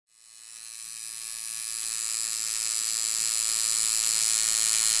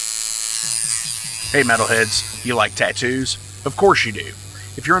Hey metalheads, you like tattoos? Of course you do.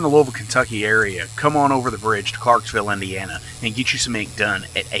 If you're in the Louisville, Kentucky area, come on over the bridge to Clarksville, Indiana, and get you some ink done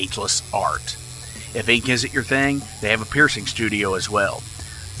at Ageless Art. If ink isn't your thing, they have a piercing studio as well.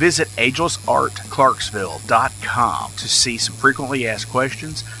 Visit agelessartclarksville.com to see some frequently asked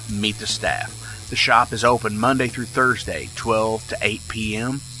questions, meet the staff. The shop is open Monday through Thursday, 12 to 8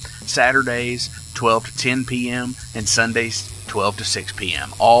 p.m., Saturdays, 12 to 10 p.m., and Sundays, 12 to 6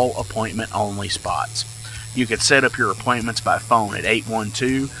 p.m., all appointment-only spots. You can set up your appointments by phone at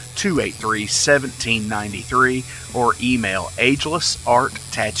 812-283-1793 or email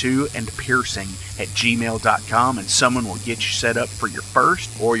agelessarttattooandpiercing@gmail.com and someone will get you set up for your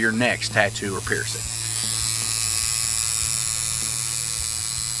first or your next tattoo or piercing.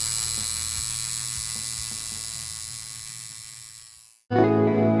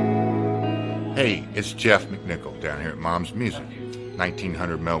 Hey, it's Jeff McNichol down here at Mom's Music,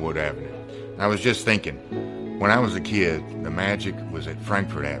 1900 Melwood Avenue. I was just thinking, when I was a kid, the magic was at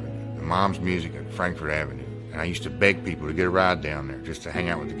Frankfort Avenue, the Mom's Music at Frankfort Avenue, and I used to beg people to get a ride down there just to hang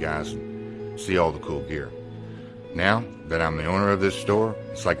out with the guys and see all the cool gear. Now that I'm the owner of this store,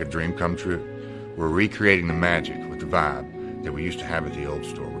 it's like a dream come true. We're recreating the magic with the vibe that we used to have at the old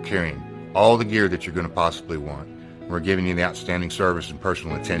store. We're carrying all the gear that you're going to possibly want. We're giving you the outstanding service and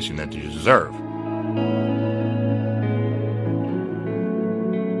personal attention that you deserve.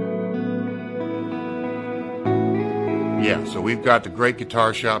 Yeah, so we've got the great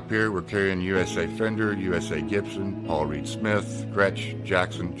guitar shop here. We're carrying USA Fender, USA Gibson, Paul Reed Smith, Gretsch,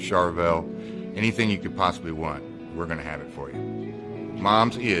 Jackson, Charvel. Anything you could possibly want, we're going to have it for you.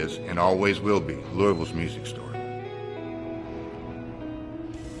 Mom's is and always will be Louisville's music store.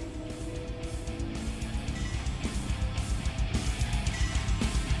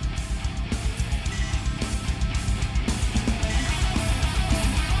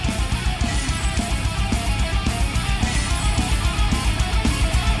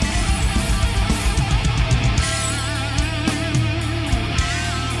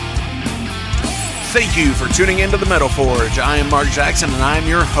 Thank you for tuning into the Metal Forge. I am Mark Jackson and I am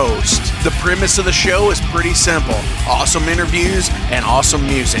your host. The premise of the show is pretty simple. Awesome interviews and awesome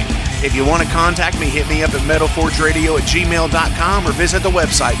music. If you want to contact me, hit me up at metalforgeradio@gmail.com or visit the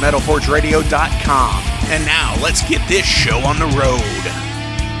website metalforgeradio.com. And now, let's get this show on the road.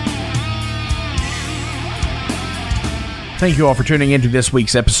 Thank you all for tuning into this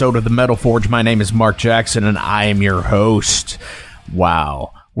week's episode of the Metal Forge. My name is Mark Jackson and I am your host.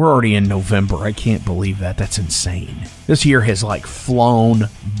 Wow. We're already in November. I can't believe that. That's insane. This year has flown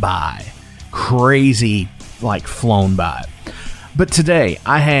by. Crazy, flown by. But today,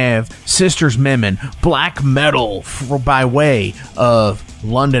 I have Sisters Memon, black metal by way of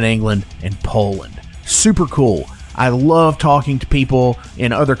London, England, and Poland. Super cool. I love talking to people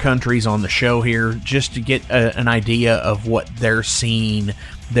in other countries on the show here just to get an idea of what their scene,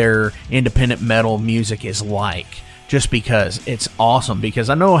 their independent metal music is like. Just because it's awesome, because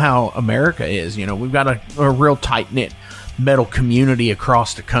I know how America is. We've got a real tight-knit metal community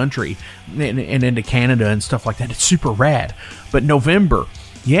across the country and into Canada and stuff like that. It's super rad. But November,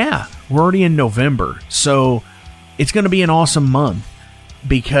 yeah, we're already in November. So it's going to be an awesome month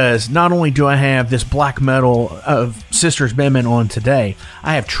because not only do I have this black metal of Sisters Memon on today,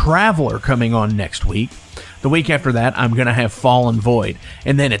 I have Traveler coming on next week. The week after that, I'm going to have Fallen Void.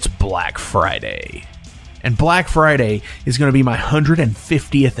 And then it's Black Friday. And Black Friday is going to be my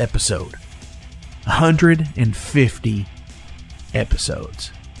 150th episode. 150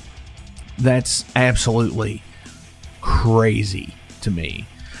 episodes. That's absolutely crazy to me.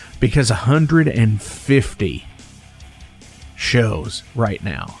 Because 150 shows right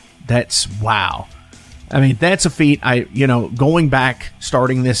now. That's wow. I mean, that's a feat. Going back,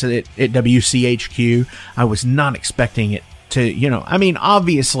 starting this at WCHQ, I was not expecting it to,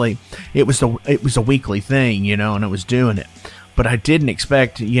 obviously it was a weekly thing, and I was doing it, but I didn't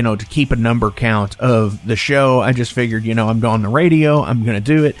expect, to keep a number count of the show. I just figured, I'm on the radio, I'm going to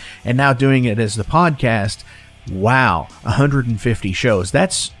do it, and now doing it as the podcast. Wow, 150 shows.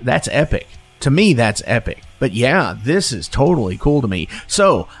 That's epic. To me, that's epic. But yeah, this is totally cool to me.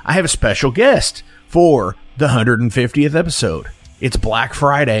 So I have a special guest for the 150th episode. It's Black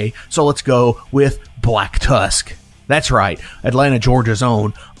Friday, so let's go with Black Tusk. That's right, Atlanta, Georgia's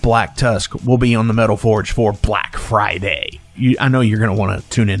own Black Tusk will be on the Metal Forge for Black Friday. I know you're going to want to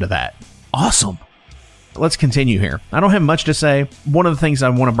tune into that. Awesome. Let's continue here. I don't have much to say. One of the things I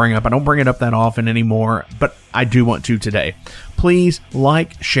want to bring up, I don't bring it up that often anymore, but I do want to today. Please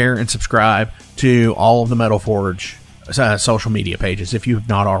like, share, and subscribe to all of the Metal Forge social media pages if you have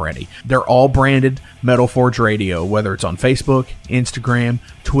not already. They're all branded Metal Forge Radio, whether it's on Facebook, Instagram,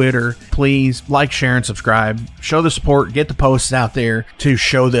 Twitter. Please like, share, and subscribe. Show the support. Get the posts out there to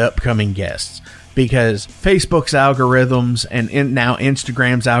show the upcoming guests. Because Facebook's algorithms and now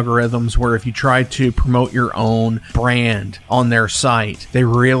Instagram's algorithms, where if you try to promote your own brand on their site, they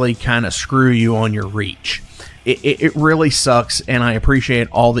really kind of screw you on your reach. It really sucks, and I appreciate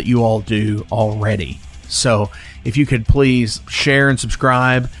all that you all do already. So if you could please share and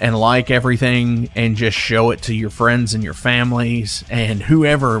subscribe and like everything and just show it to your friends and your families and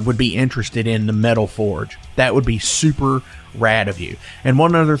whoever would be interested in the Metal Forge, that would be super rad of you. And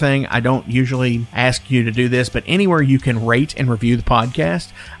one other thing, I don't usually ask you to do this, but anywhere you can rate and review the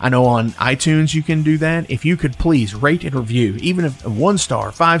podcast. I know on iTunes you can do that. If you could please rate and review, even if 1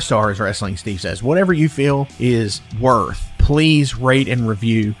 star, 5 stars, Wrestling Steve says, whatever you feel is worth, please rate and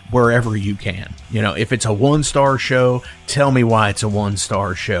review wherever you can. You know, if it's a 1-star show, tell me why it's a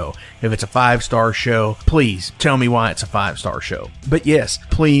 1-star show. If it's a 5-star show, please tell me why it's a 5-star show. But yes,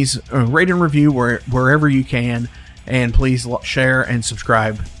 please rate and review wherever you can. And please share and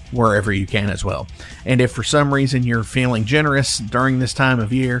subscribe wherever you can as well. And if for some reason you're feeling generous during this time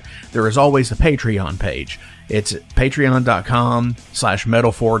of year, there is always the Patreon page. It's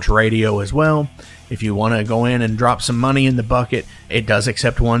patreon.com/metalforgeradio as well. If you want to go in and drop some money in the bucket, it does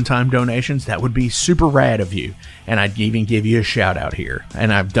accept one-time donations. That would be super rad of you. And I'd even give you a shout out here.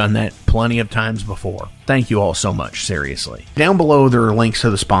 And I've done that plenty of times before. Thank you all so much, seriously. Down below, there are links to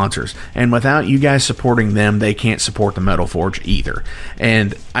the sponsors. And without you guys supporting them, they can't support the Metal Forge either.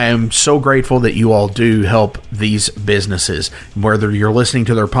 And I am so grateful that you all do help these businesses. Whether you're listening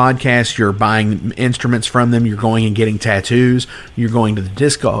to their podcast, you're buying instruments from them, you're going and getting tattoos, you're going to the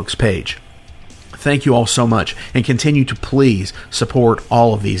Discogs page. Thank you all so much, and continue to please support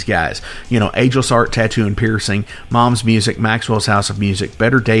all of these guys. You know, Ageless Art Tattoo and Piercing, Mom's Music, Maxwell's House of Music,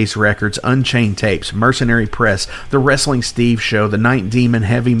 Better Days Records, Unchained Tapes, Mercenary Press, The Wrestling Steve Show, The Night Demon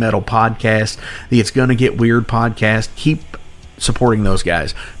Heavy Metal Podcast, the It's Gonna Get Weird Podcast. Keep supporting those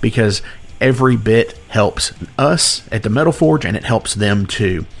guys, because every bit helps us at the Metal Forge, and it helps them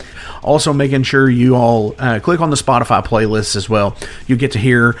too. Also, making sure you all click on the Spotify playlists as well. You'll get to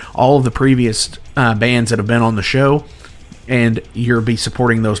hear all of the previous bands that have been on the show, and you'll be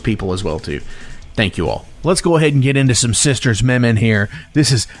supporting those people as well too. Thank you all. Let's go ahead and get into some Sisters Memon here.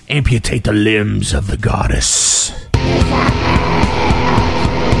 This is Amputate the Limbs of the Goddess.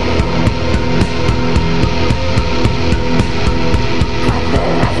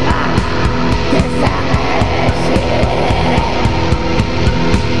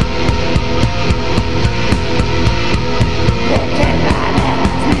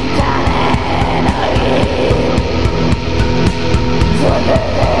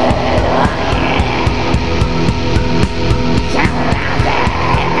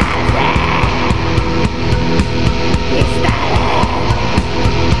 Stay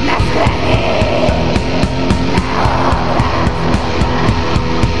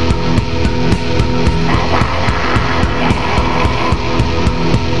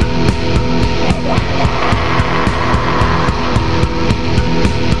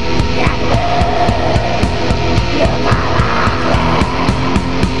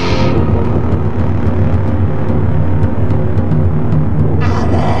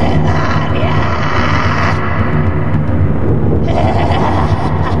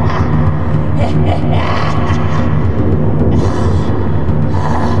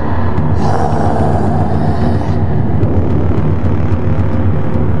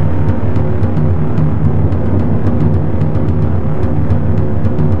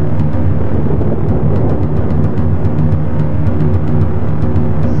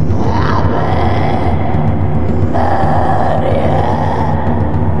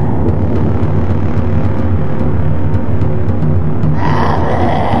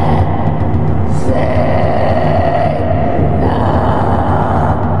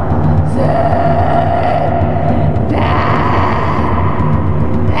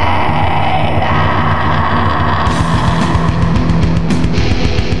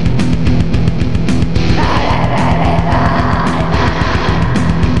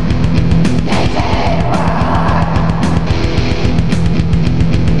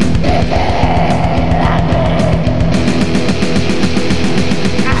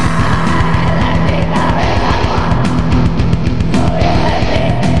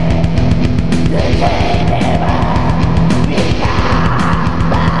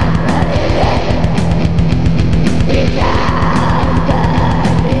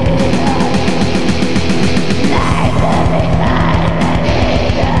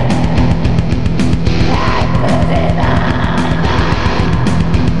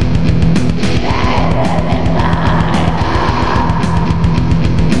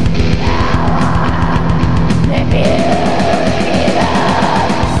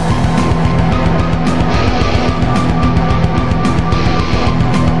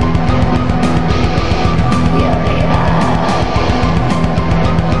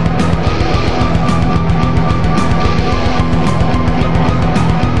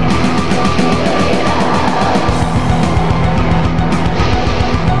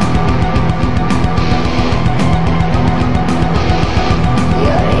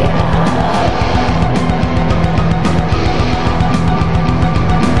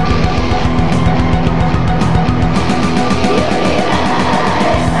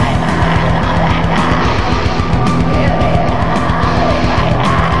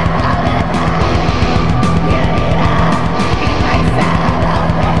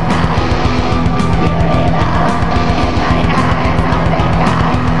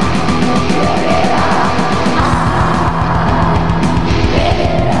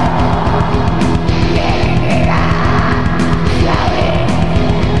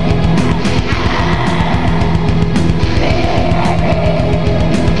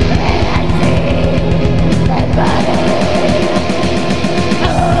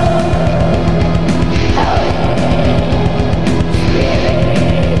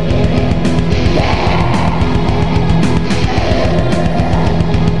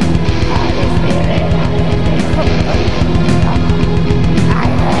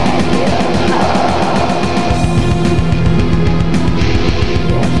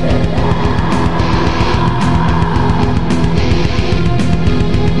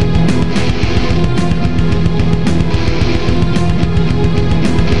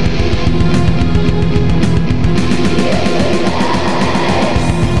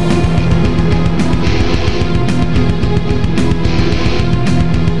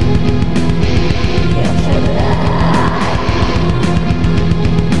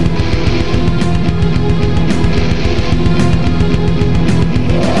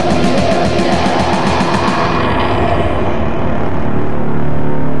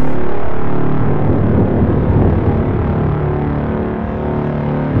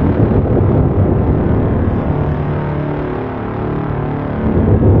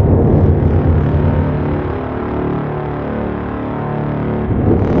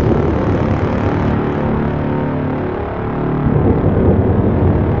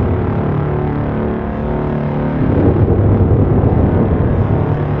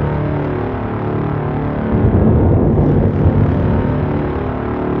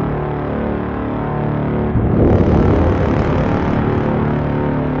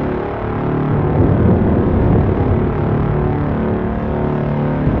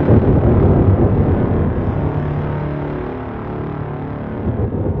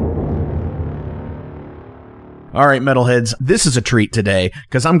All right, metalheads, this is a treat today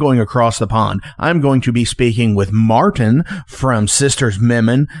because I'm going across the pond. I'm going to be speaking with Martin from Sisters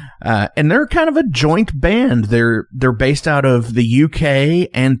Memon, and they're kind of a joint band. They're based out of the UK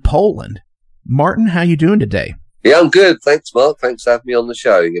and Poland. Martin, how you doing today? Yeah, I'm good. Thanks, Mark. Thanks for having me on the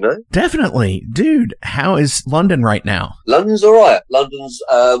show, Definitely. Dude, how is London right now? London's all right. London's,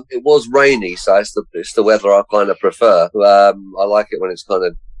 it was rainy, so it's the weather I kind of prefer. I like it when it's kind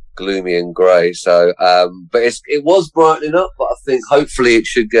of gloomy and grey. So, but it was brightening up, but I think hopefully it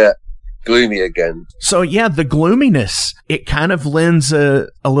should get gloomy again. So yeah, the gloominess, it kind of lends a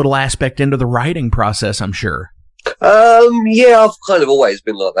little aspect into the writing process, I'm sure. Yeah, I've kind of always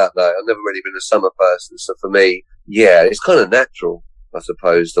been like that though. I've never really been a summer person. So for me, yeah, it's kind of natural, I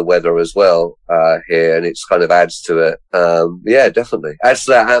suppose, the weather as well, here, and it's kind of adds to it. Yeah, definitely. Adds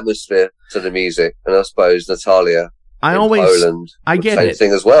to that atmosphere to the music. And I suppose Natalia, Poland, I get same it.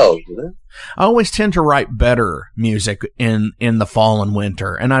 thing as well, I always tend to write better music in the fall and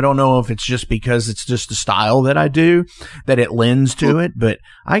winter, and I don't know if it's just because it's just the style that I do that it lends to it, but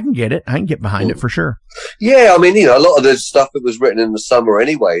I can get it. I can get behind it for sure. Yeah, I mean, a lot of the stuff that was written in the summer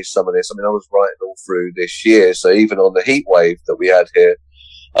anyway, some of this, I was writing all through this year, so even on the heat wave that we had here,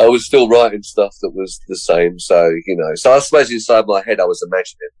 I was still writing stuff that was the same. So, so I suppose inside my head I was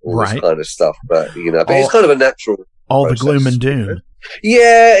imagining all this kind of stuff, but, but it's kind of a natural all process, the gloom and doom.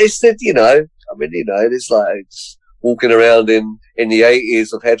 Yeah, it's that, it's like walking around in the 80s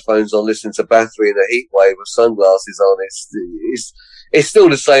with headphones on, listening to Bathory in a heat wave with sunglasses on. It's still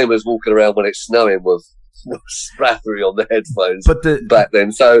the same as walking around when it's snowing with Bathory on the headphones back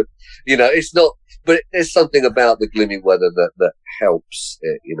then. So, it's not, but there's something about the gloomy weather that helps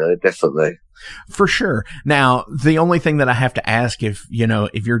it, definitely. For sure. Now, the only thing that I have to ask, if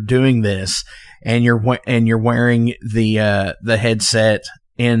you're doing this and you're wearing the headset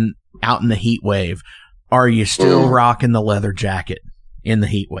out in the heat wave, are you still rocking the leather jacket in the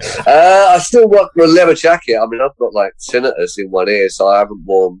heat wave? I still rock the leather jacket. I've got like tinnitus in one ear, so I haven't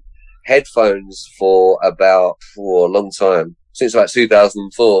worn headphones for a long time, since about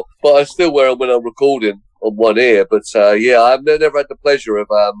 2004. But I still wear them when I'm recording on one ear. But yeah, I've never had the pleasure of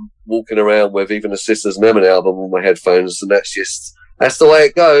walking around with even a Sisters Memon album on my headphones, and that's the way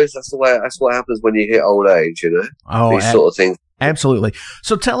it goes. That's what happens when you hit old age, these sort of things. Absolutely.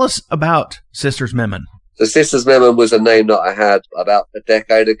 So tell us about Sisters Memon. The Sisters Memon was a name that I had about a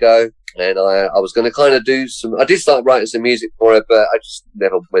decade ago, and I was going to kind of I did start writing some music for it, but I just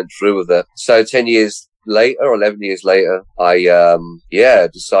never went through with it. So 11 years later, I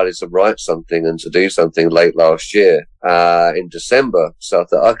decided to write something and to do something late last year, in December. So I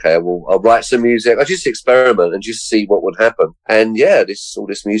thought, okay, well, I'll write some music. I just experiment and just see what would happen. And yeah, all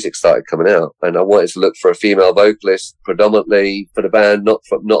this music started coming out, and I wanted to look for a female vocalist predominantly for the band, not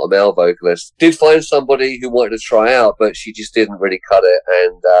a male vocalist. Did find somebody who wanted to try out, but she just didn't really cut it.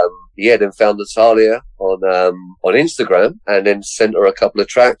 And, then found Natalia on Instagram, and then sent her a couple of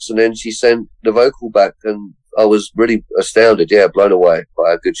tracks, and then she sent the vocal back, and I was really astounded, blown away by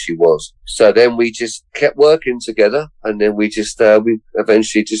how good she was. So then we just kept working together, and then we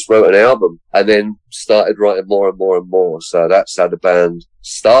eventually just wrote an album, and then started writing more and more and more. So that's how the band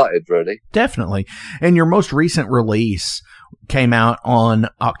started, really. Definitely. And your most recent release came out on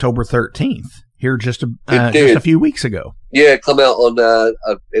October 13th. Here just a few weeks ago. Yeah, come out on,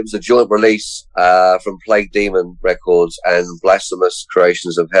 it was a joint release, from Plague Demon Records and Blasphemous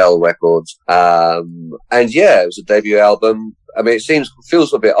Creations of Hell Records. And yeah, it was a debut album. It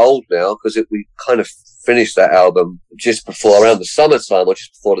feels a bit old now because we kind of finished that album just around the summertime, or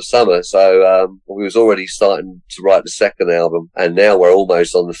just before the summer. So, we was already starting to write the second album, and now we're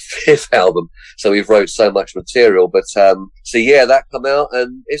almost on the fifth album. So we've wrote so much material, but, so yeah, that come out,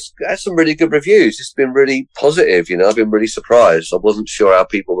 and it's had some really good reviews. It's been really positive, I've been really surprised. I wasn't sure how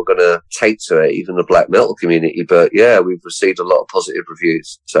people were going to take to it, even the black metal community, but yeah, we've received a lot of positive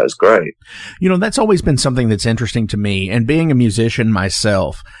reviews. So it's great. That's always been something that's interesting to me, and being a musician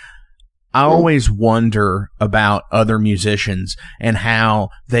myself, I always wonder about other musicians and how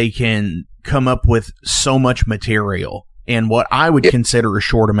they can come up with so much material in what I would consider a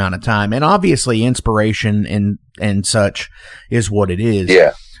short amount of time. And obviously inspiration and such is what it is.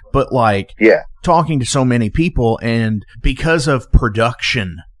 Yeah. But talking to so many people, and because of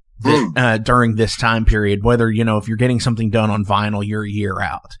production during this time period, whether, if you're getting something done on vinyl, you're a year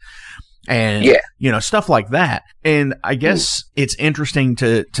out. And, stuff like that. And I guess it's interesting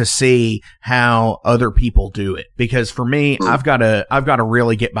to see how other people do it, because for me, I've got to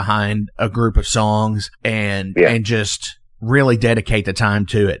really get behind a group of songs and just really dedicate the time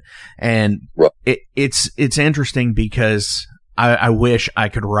to it. And it's interesting because I wish I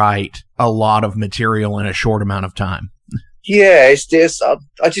could write a lot of material in a short amount of time. Yeah, it's just,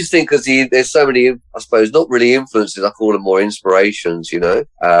 I just think because there's so many, I suppose, not really influences, I call them more inspirations, to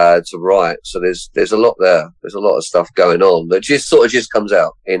write. So there's a lot there. There's a lot of stuff going on that just sort of just comes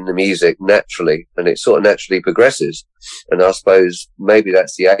out in the music naturally, and it sort of naturally progresses. And I suppose maybe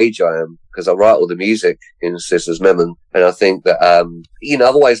that's the age I am, because I write all the music in Sisters Memon. And I think that,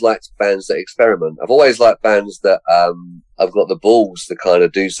 I've always liked bands that experiment. I've always liked bands that, I've got the balls to kind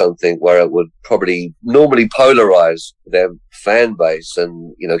of do something where it would probably normally polarize their fan base.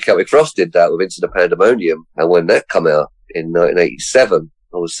 And, Celtic Frost did that with Into the Pandemonium. And when that came out in 1987,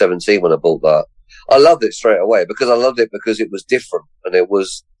 I was 17 when I bought that. I loved it straight away because it was different, and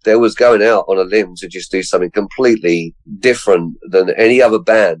there was going out on a limb to just do something completely different than any other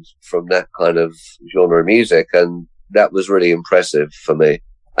band from that kind of genre of music. And that was really impressive for me.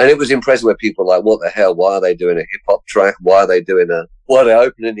 And it was impressive where people were like, what the hell? Why are they doing a hip hop track? Why are they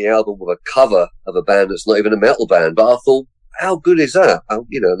opening the album with a cover of a band that's not even a metal band? But I thought, how good is that?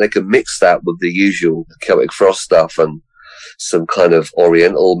 They can mix that with the usual Celtic Frost stuff and some kind of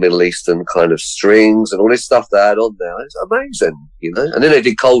Oriental, Middle Eastern kind of strings and all this stuff they had on there. It's amazing, And then they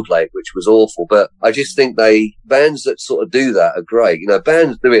did Cold Lake, which was awful. But I just think bands that sort of do that are great.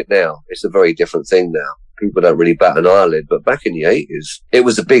 Bands do it now. It's a very different thing now. People don't really bat an eyelid, but back in the 80s, it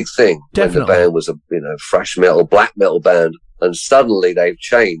was a big thing. Definitely. When the band was a, thrash metal, black metal band. And suddenly they've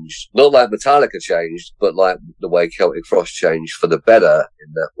changed. Not like Metallica changed, but like the way Celtic Frost changed for the better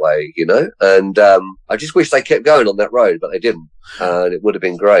in that way, And I just wish they kept going on that road, but they didn't. And it would have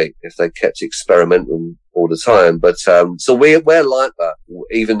been great if they kept experimenting all the time. But so we're like that.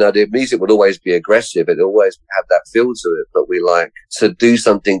 Even though the music would always be aggressive, it always have that feel to it. But we like to do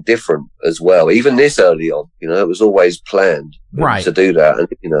something different as well. Even this early on, it was always planned. Right. To do that. And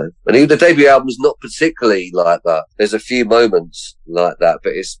even the debut album's not particularly like that. There's a few moments like that,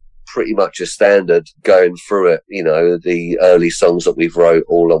 but it's pretty much a standard going through it. The early songs that we've wrote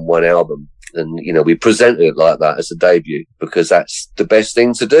all on one album. And, we presented it like that as a debut because that's the best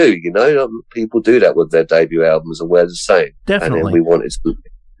thing to do. People do that with their debut albums and we're the same. Definitely. And then we wanted to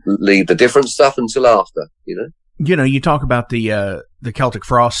leave the different stuff until after, You talk about the Celtic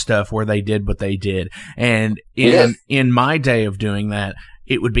Frost stuff where they did what they did. And in my day of doing that,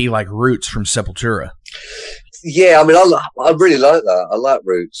 it would be like Roots from Sepultura. Yeah, I really like that. I like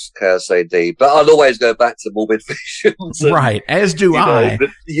Roots, Chaos AD, but I'd always go back to Morbid Visions. Right, as do I.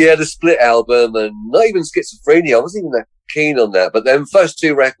 The Split album, and not even Schizophrenia. I wasn't even that keen on that. But then first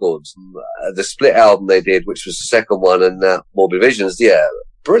two records, the Split album they did, which was the second one, and that Morbid Visions, yeah,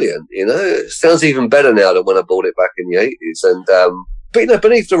 brilliant. It sounds even better now than when I bought it back in the 80s. And but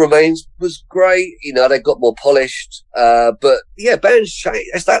Beneath the Remains was great. They got more polished. But yeah, bands change.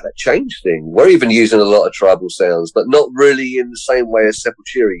 It's that change thing. We're even using a lot of tribal sounds, but not really in the same way as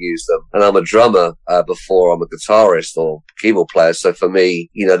Sepultura used them. And I'm a drummer before I'm a guitarist or keyboard player. So for me,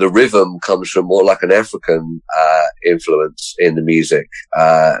 the rhythm comes from more like an African influence in the music,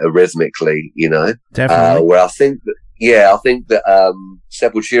 rhythmically. Definitely. Where I think that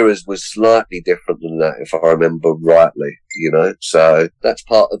Sepultura's was slightly different than that, if I remember rightly, So that's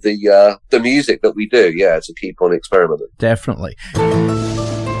part of the music that we do, to keep on experimenting. Definitely.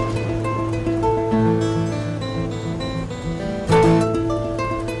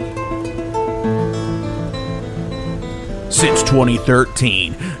 Since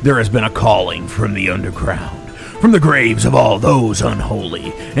 2013, there has been a calling from the underground, from the graves of all those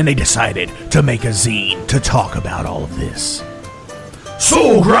unholy, and they decided to make a zine to talk about all of this.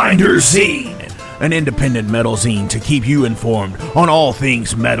 Soul Grinder Zine, an independent metal zine to keep you informed on all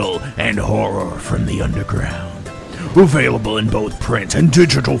things metal and horror from the underground. Available in both print and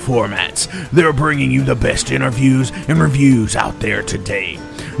digital formats, they're bringing you the best interviews and reviews out there today.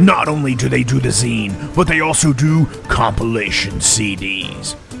 Not only do they do the zine, but they also do compilation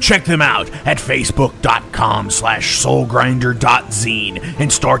CDs. Check them out at facebook.com/soulgrinder.zine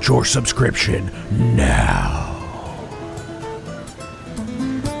and start your subscription now.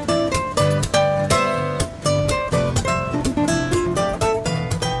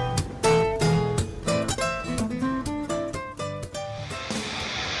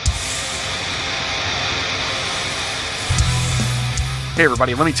 Hey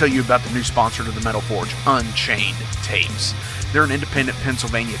everybody, let me tell you about the new sponsor to the Metal Forge, Unchained Tapes. They're an independent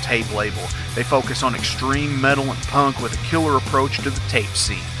Pennsylvania tape label. They focus on extreme metal and punk with a killer approach to the tape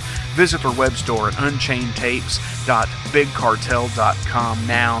scene. Visit their web store at unchainedtapes.bigcartel.com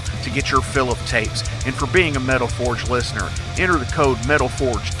now to get your fill of tapes. And for being a Metal Forge listener, enter the code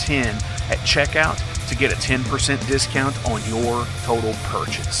METALFORGE10 at checkout to get a 10% discount on your total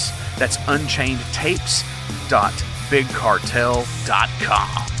purchase. That's unchainedtapes.bigcartel.com.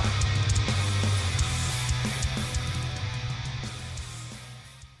 www.bigcartel.com.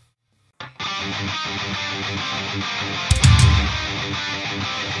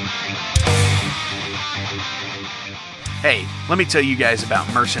 Hey, let me tell you guys about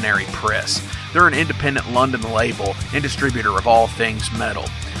Mercenary Press. They're an independent London label and distributor of all things metal.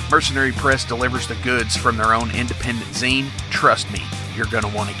 Mercenary Press delivers the goods from their own independent zine. Trust me, you're going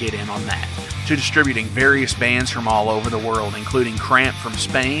to want to get in on that. To distributing various bands from all over the world, including Cramp from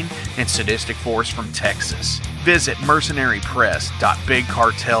Spain and Sadistic Force from Texas. Visit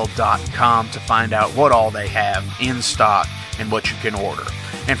mercenarypress.bigcartel.com to find out what all they have in stock and what you can order.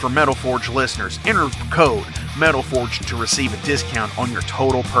 And for Metal Forge listeners, enter code MetalForge to receive a discount on your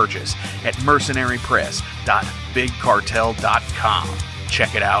total purchase at mercenarypress.bigcartel.com.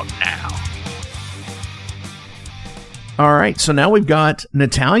 Check it out now. All right, so now we've got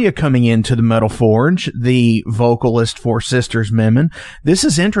Natalia coming into the Metal Forge, the vocalist for Sisters Memon. This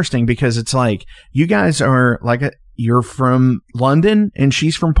is interesting because it's like you guys are like you're from London and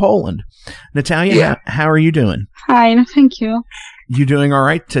she's from Poland. Natalia, Yeah. how are you doing? Fine, thank you. You doing all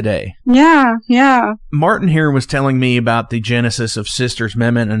right today? Yeah. Martin here was telling me about the genesis of Sisters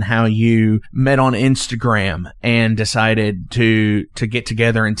Memon and how you met on Instagram and decided to get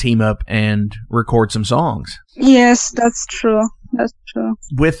together and team up and record some songs. Yes, that's true.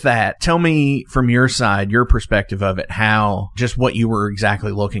 With that, tell me from your side, your perspective of it, just what you were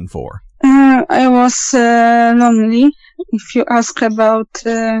exactly looking for. I was lonely, if you ask about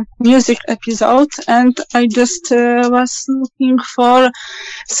music episode, and I just was looking for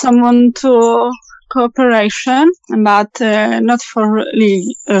someone to cooperation, but not for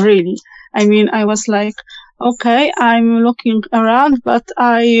really. I mean, I was like, okay, I'm looking around, but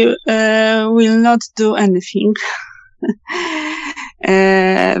I will not do anything.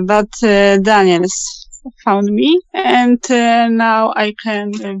 But Daniels found me, and now I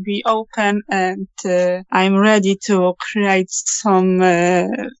can be open, and I'm ready to create some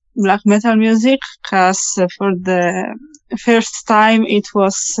black metal music, cause for the first time it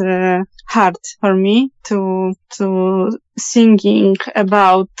was hard for me to singing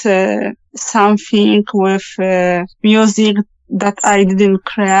about something with music that I didn't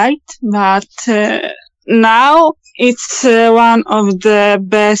create, but now it's one of the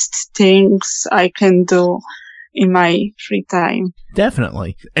best things I can do in my free time.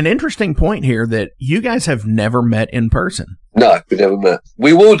 Definitely. An interesting point here that you guys have never met in person. No, we never met.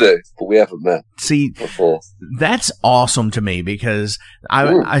 We will do, but we haven't met before. That's awesome to me because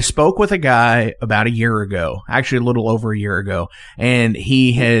I spoke with a guy about a year ago, actually a little over a year ago, and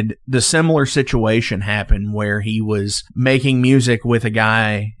he had the similar situation happen where he was making music with a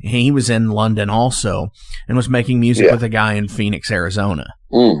guy. He was in London also and was making music with a guy in Phoenix, Arizona.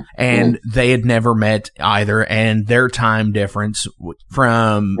 And they had never met either, and their time difference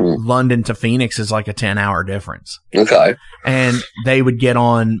from London to Phoenix is like a 10-hour difference. Okay. And they would get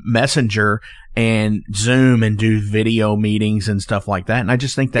on Messenger and Zoom and do video meetings and stuff like that. And I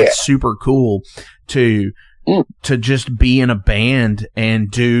just think that's super cool to just be in a band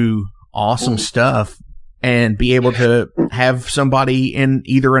and do awesome stuff and be able to have somebody in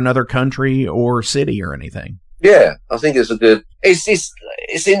either another country or city or anything. Yeah, I think it's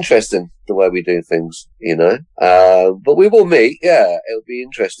it's interesting the way we do things, you know. But we will meet. Yeah, it'll be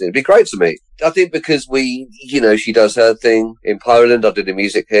interesting. It'd be great to meet. I think because she does her thing in Poland. I do the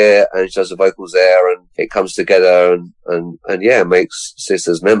music here, and she does the vocals there, and it comes together and makes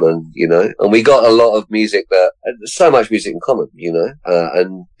Sisters Memon, you know. And we got a lot of music so much music in common, you know,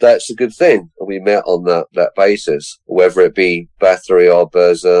 and that's a good thing. And we met on that basis, whether it be Bathory or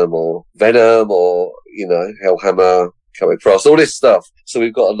Burzum or Venom or, you know, Hellhammer, Come Across, all this stuff. So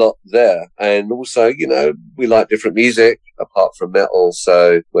we've got a lot there. And also, you know, we like different music apart from metal.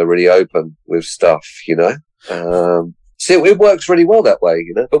 So we're really open with stuff, you know. So it works really well that way,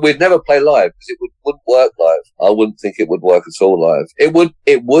 you know. But we'd never play live because it wouldn't work live. I wouldn't think it would work at all live. It would,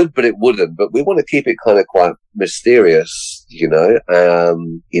 but it wouldn't. But we want to keep it kind of quite mysterious, you know.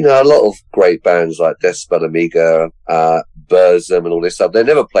 You know, a lot of great bands like Deathspell Amiga, Burzum and all this stuff, they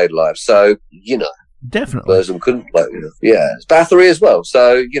never played live. So, you know. Definitely. Burzum couldn't play, you know. Yeah. It's Bathory as well.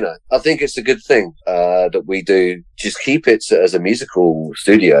 So, you know, I think it's a good thing, that we do just keep it as a musical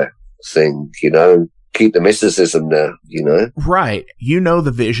studio thing, you know. Keep the mysticism there, you know? Right. You know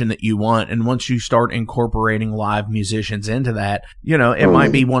the vision that you want, and once you start incorporating live musicians into that, you know, it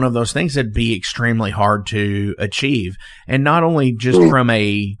might be one of those things that'd be extremely hard to achieve. And not only just from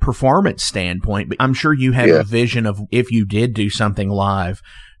a performance standpoint, but I'm sure you have a vision of if you did do something live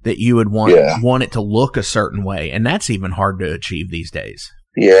that you would want it to look a certain way, and that's even hard to achieve these days.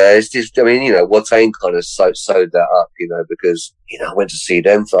 Yeah, it's just, I mean, Watain kind of sewed that up, because, I went to see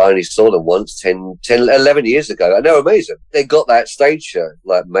them I only saw them once 10, 11 years ago. And they're amazing. They got that stage show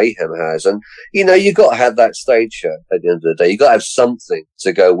like Mayhem has. And, you got to have that stage show at the end of the day. You got to have something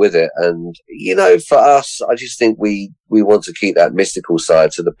to go with it. And, for us, I just think we want to keep that mystical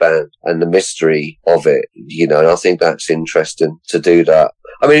side to the band and the mystery of it, and I think that's interesting to do that.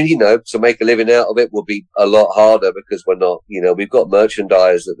 I mean, to make a living out of it will be a lot harder because we're not, we've got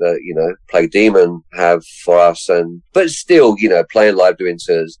merchandise that, Play Demon have for us but still, playing live doing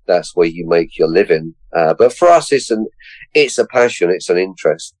tours, that's where you make your living. But for us, it's a passion. It's an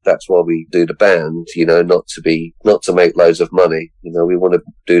interest. That's why we do the band, not to make loads of money. We want to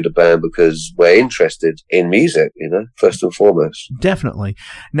do the band because we're interested in music, first and foremost. Definitely.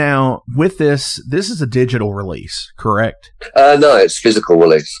 Now, with this is a digital release, correct? No, it's physical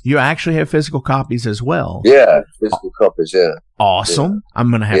release. You actually have physical copies as well? Yeah, physical copies, yeah. Awesome. Yeah. I'm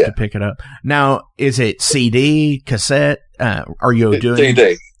going to have to pick it up. Now, is it CD, cassette? Are you doing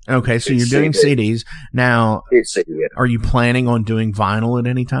CD? Okay, so you're doing CDs. Now, it's CD, yeah. Are you planning on doing vinyl at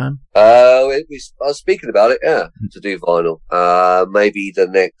any time? I was speaking about it, to do vinyl. Maybe the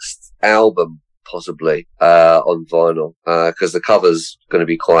next album, possibly, on vinyl, because the cover's going to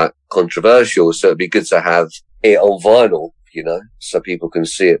be quite controversial, so it'd be good to have it on vinyl, so people can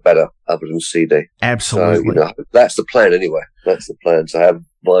see it better other than CD. Absolutely. So, that's the plan anyway. That's the plan, to have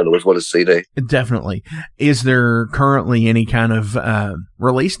vinyl as well as CD. Definitely. Is there currently any kind of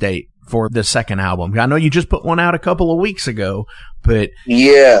release date for the second album? I know you just put one out a couple of weeks ago, but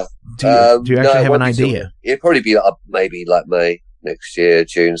yeah, do you actually have an idea? It'd probably be maybe like May next year,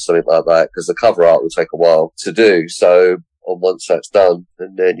 June, something like that, because the cover art will take a while to do. So once that's done,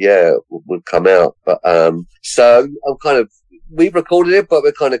 and then it would come out. But so I'm kind of. We've recorded it, but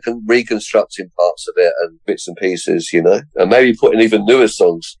we're kind of reconstructing parts of it and bits and pieces, and maybe putting even newer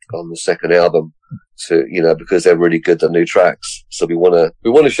songs on the second album to, because they're really good, the new tracks. So we want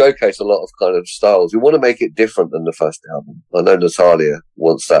to showcase a lot of kind of styles. We want to make it different than the first album. I know Natalia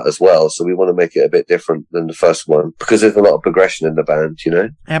wants that as well. So we want to make it a bit different than the first one because there's a lot of progression in the band,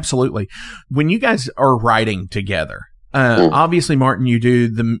 Absolutely. When you guys are writing together, obviously, Martin, you do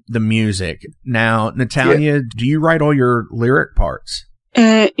the music. Now, Natalia, do you write all your lyric parts?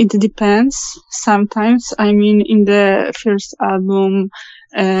 It depends. Sometimes, in the first album,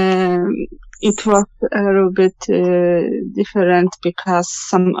 it was a little bit different because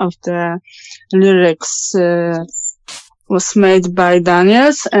some of the lyrics was made by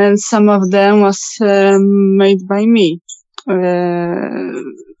Daniels and some of them was made by me.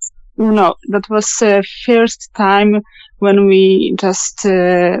 That was first time when we just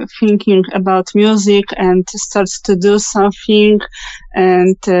thinking about music and starts to do something.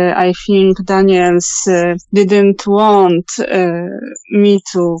 And I think Daniels didn't want me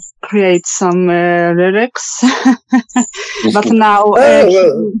to create some lyrics, but now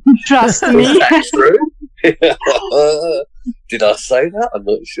trust me. That's true. Did I say that? I'm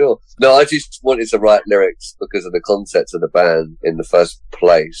not sure. No, I just wanted to write lyrics because of the concept of the band in the first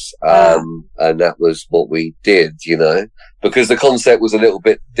place. And that was what we did, because the concept was a little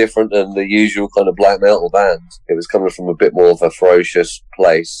bit different than the usual kind of black metal band. It was coming from a bit more of a ferocious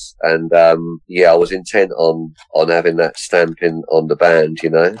place. And, I was intent on having that stamping on the band,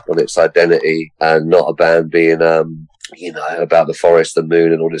 on its identity and not a band being, about the forest, the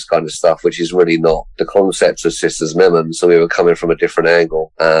moon and all this kind of stuff, which is really not the concept of Sisters Memon. So we were coming from a different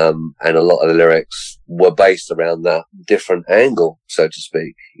angle. And a lot of the lyrics were based around that different angle, so to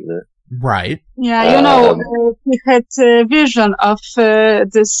speak, Right. Yeah, he had a vision of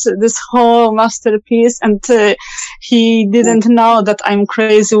this whole masterpiece, and he didn't know that I'm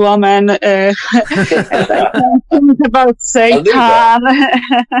crazy woman. And I can't think about Satan.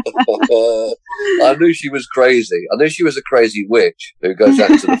 I knew she was crazy. I knew she was a crazy witch who goes out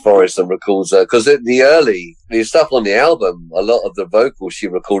into the forest and records because the stuff on the album, a lot of the vocals she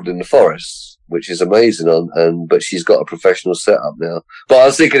recorded in the forest, which is amazing. But she's got a professional setup now. But I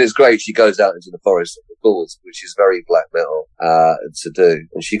was thinking it's great. She goes out into the forest and records, which is very black metal to do.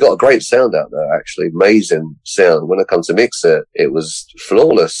 And she got a great sound out there, actually. Amazing sound. When I come to mix it, it was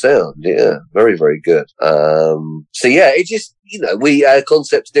flawless sound. Yeah, very, very good. It just, our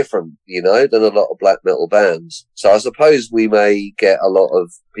concept's different, than a lot of black metal bands. So I suppose we may get a lot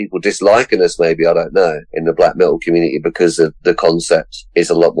of people disliking us, maybe, I don't know, in the black metal community because the concept is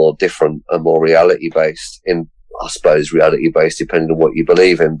a lot more different and more reality-based reality-based, depending on what you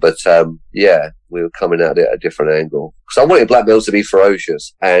believe in. But, we were coming at it at a different angle. So I wanted black metal to be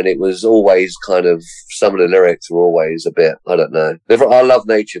ferocious, and it was always kind of, some of the lyrics were always a bit, I don't know. I love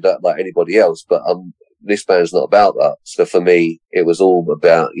nature like anybody else, but this band's not about that. So for me, it was all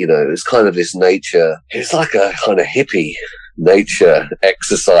about, you know, it was kind of this nature. It's like a kind of hippie nature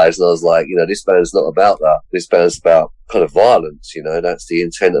exercise. And I was like, you know, this band's not about that. This band's about kind of violence, you know, that's the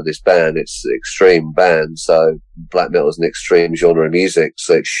intent of this band. It's an extreme band. So black metal is an extreme genre of music.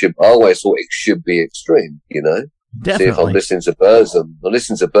 So I always thought it should be extreme, you know. Definitely. See, if I'm listening to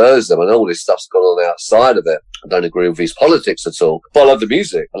Burzum, and all this stuff's gone on outside of it. I don't agree with his politics at all, but I love the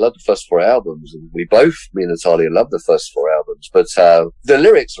music. I love the first 4 albums, and me and Natalia love the first 4 albums. But the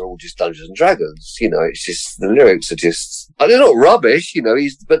lyrics are all just Dungeons and Dragons. You know, it's just the lyrics are just, they're not rubbish, you know.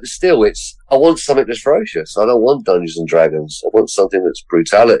 But still, I want something that's ferocious. I don't want Dungeons and Dragons. I want something that's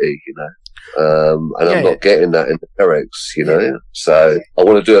brutality, you know. And I'm not getting that in the lyrics, you know. Yeah. So I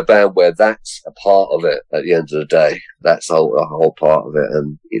want to do a band where that's a part of it at the end of the day. That's a whole part of it.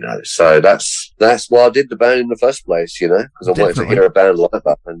 And, you know, so that's why I did the band in the first place, you know, because I wanted to hear a band like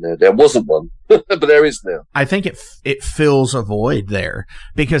that. And there wasn't one, but there is now. I think it fills a void there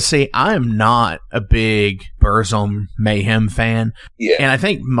because, see, I'm not a big Burzum Mayhem fan. Yeah. And I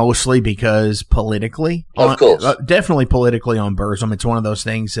think mostly because politically, of course, definitely politically on Burzum, it's one of those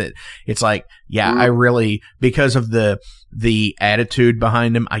things that it's like, I really, because of the attitude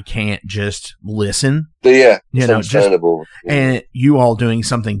behind him, I can't just listen. But yeah, you know, understandable. And you all doing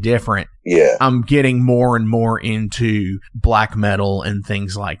something different. Yeah. I'm getting more and more into black metal and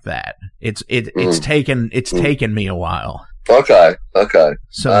things like that. It's taken me a while. Okay.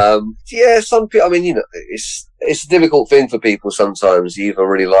 So, some people, I mean, you know, it's a difficult thing for people sometimes. You either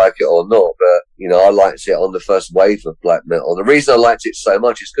really like it or not, but, you know, I liked it on the first wave of black metal. The reason I liked it so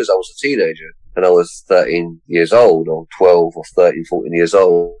much is because I was a teenager and I was 13 years old or 12 or 13, 14 years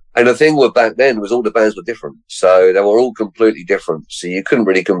old. And the thing with back then was all the bands were different. So they were all completely different. So you couldn't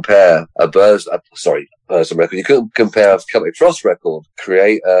really compare a Burzum record. You couldn't compare a Celtic Frost record.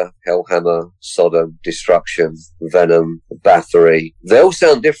 Creator, Hellhammer, Sodom, Destruction, Venom, Bathory. They all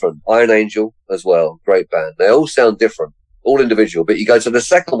sound different. Iron Angel as well. Great band. They all sound different. All individual. But you go to the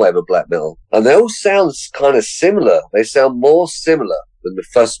second wave of black metal and they all sound kind of similar. They sound more similar than the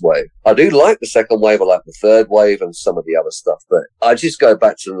first wave. I do like the second wave. I like the third wave and some of the other stuff, but I just go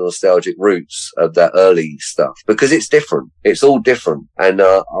back to the nostalgic roots of that early stuff because it's different. It's all different. And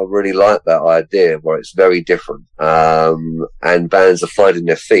I really like that idea where it's very different. And bands are finding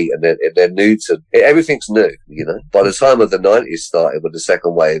their feet and they're new to, everything's new, you know. By the time of the 90s started with the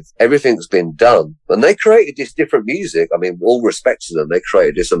second wave, everything's been done. And they created this different music. I mean, all respect to them, they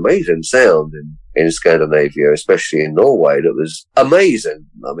created this amazing sound in Scandinavia, especially in Norway, that was amazing.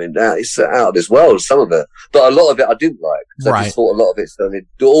 I mean, it's out of this world, some of it. But a lot of it I didn't like. So I just thought a lot of it sounded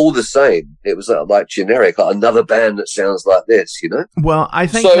all the same. It was like generic, like another band that sounds like this, you know? Well, I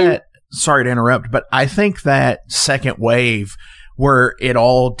think sorry to interrupt, but I think that second wave where it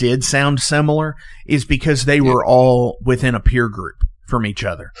all did sound similar is because they were all within a peer group from each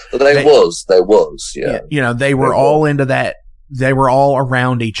other. They was, yeah. You know, they were all into that. They were all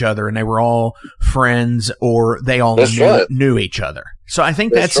around each other and they were all friends or they all knew each other. So I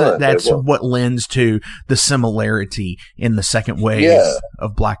think that's what lends to the similarity in the second wave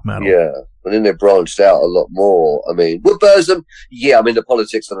of black metal. Yeah. And then they branched out a lot more. I mean, with Burzum, I mean, the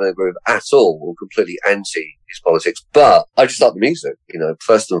politics I don't agree with at all. I'm completely anti his politics. But I just like the music, you know,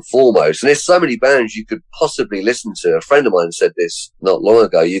 first and foremost. And there's so many bands you could possibly listen to. A friend of mine said this not long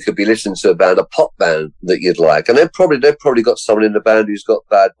ago. You could be listening to a pop band that you'd like. And they've probably got someone in the band who's got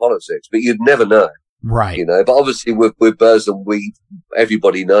bad politics, but you'd never know. Right. You know, but obviously with Burzum,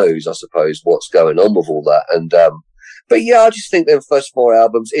 everybody knows, I suppose, what's going on with all that. And, but yeah, I just think them first 4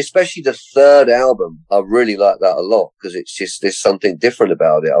 albums, especially the third album, I really like that a lot because it's just, there's something different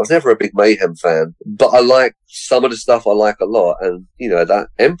about it. I was never a big Mayhem fan, but I like some of the stuff I like a lot. And, you know, that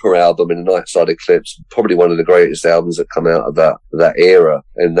Emperor album in the Nightside Eclipse, probably one of the greatest albums that come out of that era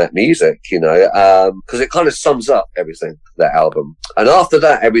and that music, you know, because it kind of sums up everything, that album. And after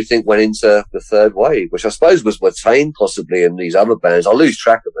that, everything went into the third wave, which I suppose was Watain possibly in these other bands. I lose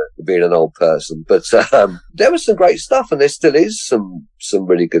track of it being an old person, but, there was some great stuff and there still is some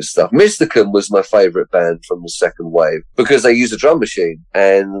really good stuff. Mysticum was my favorite band from the second wave because they used a drum machine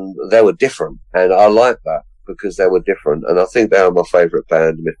and they were different. And I like that because they were different. And I think they were my favorite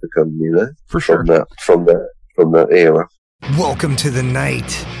band, Mysticum, you know, for sure. From that era. Welcome to the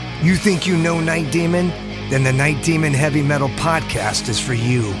night. You think you know Night Demon? Then the Night Demon Heavy Metal Podcast is for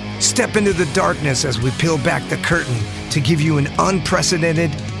you. Step into the darkness as we peel back the curtain to give you an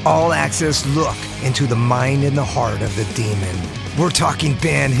unprecedented, all-access look into the mind and the heart of the demon. We're talking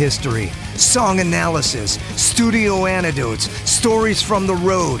band history, song analysis, studio anecdotes, stories from the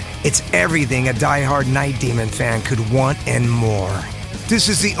road. It's everything a diehard Night Demon fan could want and more. This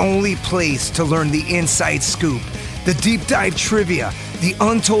is the only place to learn the inside scoop, the deep dive trivia, the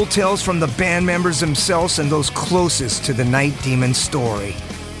untold tales from the band members themselves and those closest to the Night Demon story.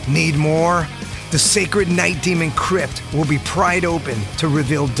 Need more? The Sacred Night Demon Crypt will be pried open to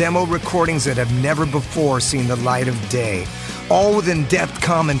reveal demo recordings that have never before seen the light of day, all with in-depth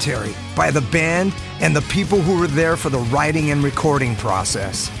commentary by the band and the people who were there for the writing and recording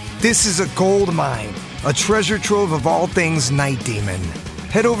process. This is a gold mine, a treasure trove of all things Night Demon.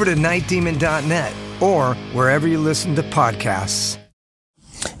 Head over to nightdemon.net or wherever you listen to podcasts.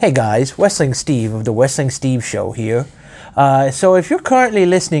 Hey guys, Wrestling Steve of the Wrestling Steve Show here. So if you're currently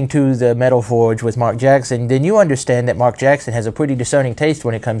listening to the Metal Forge with Mark Jackson, then you understand that Mark Jackson has a pretty discerning taste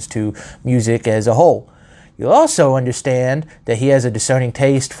when it comes to music as a whole. You'll also understand that he has a discerning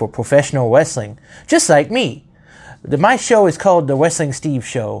taste for professional wrestling, just like me. My show is called The Wrestling Steve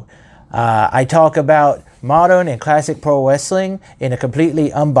Show. I talk about modern and classic pro wrestling in a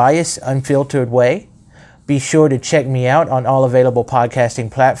completely unbiased, unfiltered way. Be sure to check me out on all available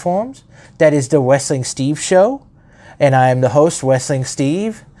podcasting platforms. That is The Wrestling Steve Show. And I am the host, Wrestling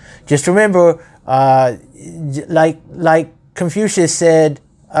Steve. Just remember, like Confucius said,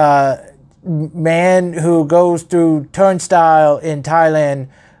 man who goes through turnstile in Thailand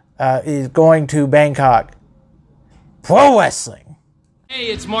is going to Bangkok. Pro wrestling. Hey,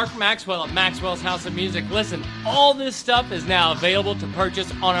 it's Mark Maxwell at Maxwell's House of Music. Listen, all this stuff is now available to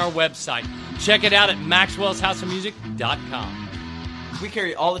purchase on our website. Check it out at maxwellshouseofmusic.com. We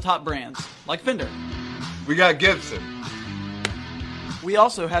carry all the top brands, like Fender. We got Gibson. We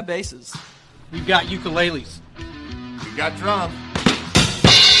also have basses. We've got ukuleles. We got drums.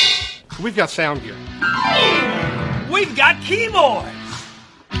 We've got sound gear. We've got keyboards.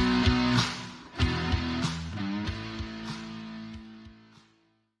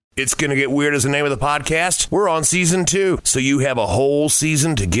 It's Gonna Get Weird is the name of the podcast. We're on season 2, so you have a whole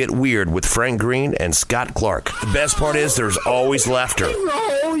season to get weird with Frank Green and Scott Clark. The best part is there's always laughter.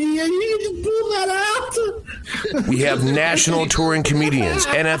 Oh, yeah, you just pull that out. We have national touring comedians,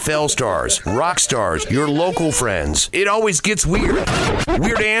 NFL stars, rock stars, your local friends. It always gets weird.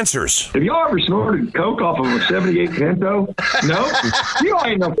 Weird answers. Have y'all ever snorted coke off of a 78 Pinto? No? You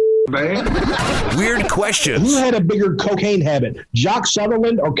ain't no man. Weird questions. Who had a bigger cocaine habit, Jock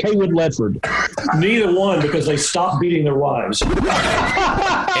Sutherland or Kaywood Ledford? Neither one, because they stopped beating their wives.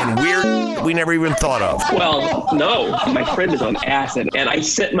 And weird we never even thought of. Well, no. My friend is on acid, and I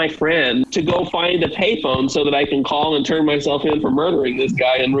sent my friend to go find a payphone so that I can call and turn myself in for murdering this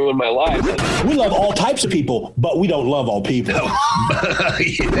guy and ruin my life. We love all types of people, but we don't love all people.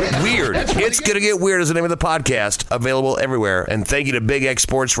 Weird. It's Gonna Get Weird is the name of the podcast. Available everywhere. And thank you to Big X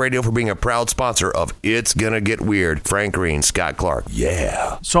Sports Radio for being a proud sponsor of It's Gonna Get Weird. Frank Green, Scott Clark.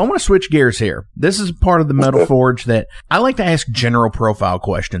 Yeah. So I want to switch gears here. This is part of the Metal Forge that I like to ask general profile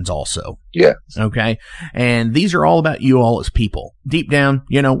questions also. Yeah. Okay. And these are all about you all as people. Deep down,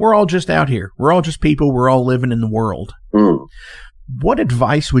 we're all just out here. We're all just people. We're all living in the world. What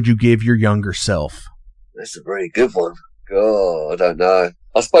advice would you give your younger self? That's a very good one. God, I don't know.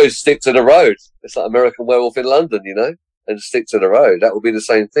 I suppose stick to the road. It's like American Werewolf in London, and stick to the road. That would be the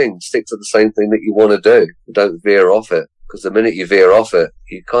same thing. Stick to the same thing that you want to do. Don't veer off it. Because the minute you veer off it,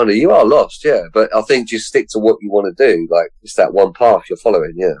 you are lost, yeah. But I think just stick to what you want to do. Like, it's that one path you're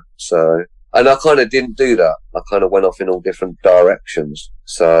following, yeah. So, and I kind of didn't do that. I kind of went off in all different directions.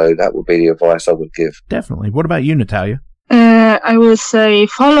 So that would be the advice I would give. Definitely. What about you, Natalia? I will say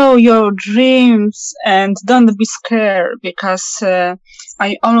follow your dreams and don't be scared, because I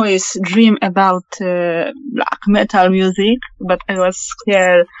always dream about black metal music, but I was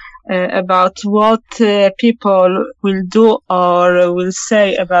scared about what people will do or will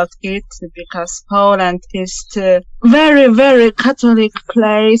say about it, because Poland is a very, very Catholic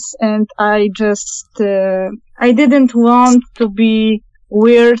place, and I didn't want to be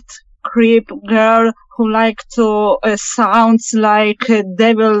weird, creep girl who like to sounds like a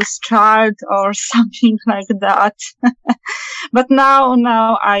devil's child or something like that. But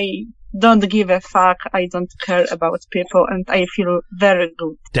now I don't give a fuck. I don't care about people, and I feel very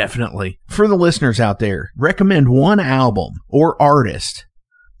good. Definitely. For the listeners out there, recommend one album or artist.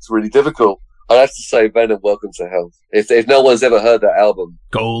 It's really difficult. I have to say Venom, Welcome to Hell. If no one's ever heard that album,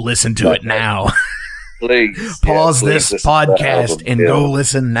 go listen to it now. Please. Pause this podcast and go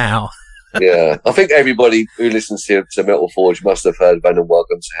listen now. Yeah, I think everybody who listens to Metal Forge must have heard Venom,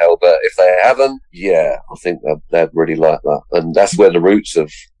 Welcome to Hell, but if they haven't, yeah, I think they'd really like that. And that's where the roots of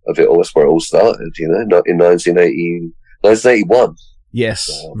it all, that's where it all started, in 1981.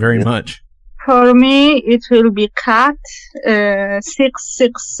 Yes, very much. For me, it will be Cat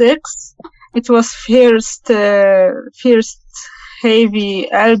 666. It was first heavy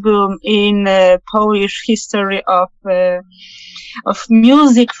album in Polish history of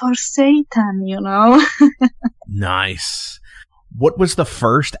music for Satan, you know. Nice. What was the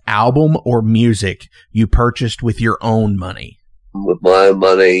first album or music you purchased with your own money? With my own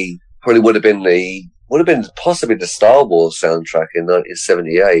money, probably would have been possibly the Star Wars soundtrack in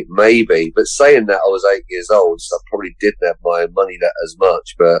 1978, maybe. But saying that, I was 8 years old, so I probably didn't have my own money that as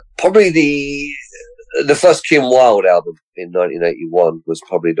much. But probably the first Kim Wilde album in 1981 was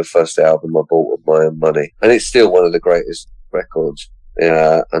probably the first album I bought with my own money, and it's still one of the greatest records.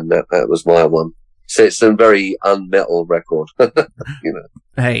 Yeah, and that was my one. So it's a very unmetal record, you know.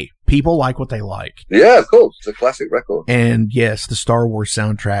 Hey, people like what they like. Yeah, of course. It's a classic record. And yes, the Star Wars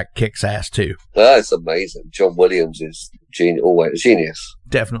soundtrack kicks ass too. It's amazing. John Williams is always a genius.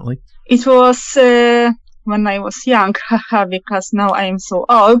 Definitely. It was when I was young, because now I am so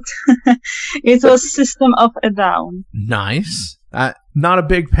old. It was System of a Down. Nice. Not a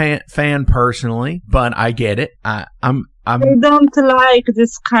big fan personally, but I get it. I don't like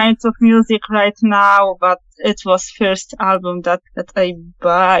this kind of music right now, but it was first album that I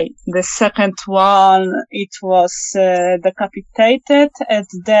buy. The second one, it was Decapitated, and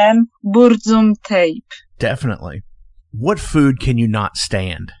then Burzum Tape. Definitely. What food can you not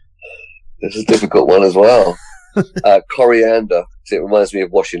stand? This is a difficult one as well. Coriander. It reminds me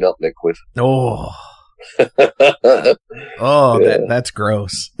of washing up liquid. Oh. Yeah. That's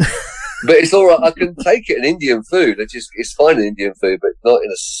gross. But it's all right. I can take it in Indian food. It's fine in Indian food, but not in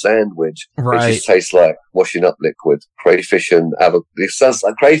a sandwich. Right. It just tastes like washing up liquid. Crayfish and it sounds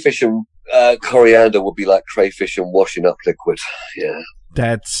like crayfish and coriander would be like crayfish and washing up liquid. Yeah.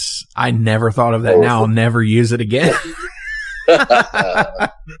 I never thought of that. Now I'll never use it again.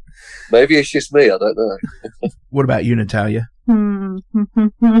 Maybe it's just me. I don't know. What about you, Natalia?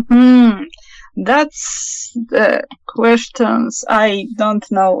 That's the questions. I don't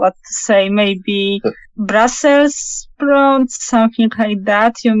know what to say. Maybe Brussels sprouts, something like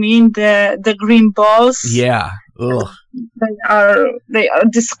that. You mean the green balls? Yeah. Ugh. They are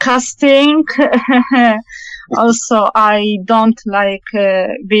disgusting. Also, I don't like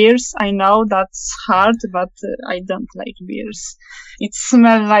beers. I know that's hard, but I don't like beers. It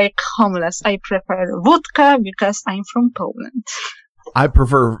smells like homeless. I prefer vodka because I'm from Poland. I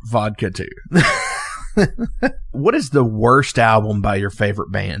prefer vodka too. What is the worst album by your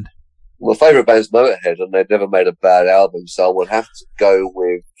favorite band? My favourite band's Motorhead, and they've never made a bad album, so I would have to go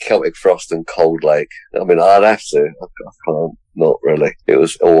with Celtic Frost and Cold Lake. I mean, I'd have to. I can't. Not really. It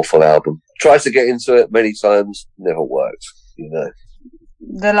was an awful album. Tried to get into it many times, never worked, you know.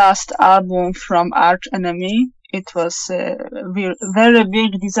 The last album from Arch Enemy, it was a very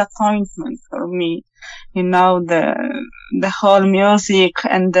big disappointment for me. You know, the whole music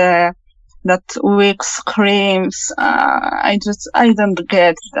and that weak screams. I don't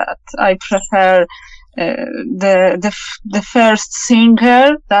get that. I prefer the first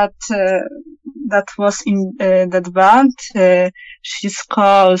singer that was in that band. She's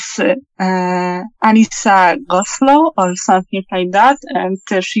called Anissa Goslow or something like that, and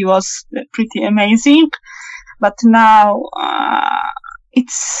she was pretty amazing. But now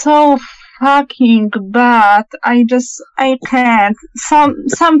it's so fucking bad. I can't.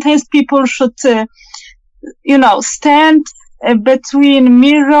 Sometimes people should, stand between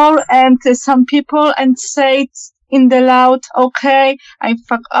mirror and some people and say it in the loud, okay, I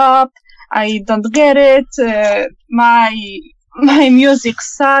fuck up, I don't get it, my music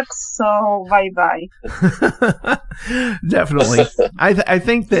sucks, so bye-bye. Definitely. I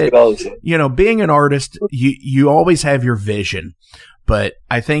think that, being an artist, you always have your vision, but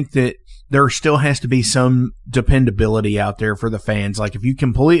I think that there still has to be some dependability out there for the fans. Like if you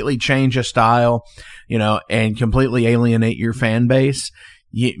completely change a style, and completely alienate your fan base,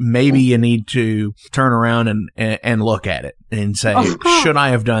 maybe you need to turn around and look at it and say, should I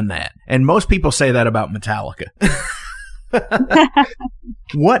have done that? And most people say that about Metallica.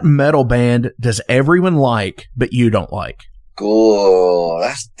 What metal band does everyone like, but you don't like? Oh,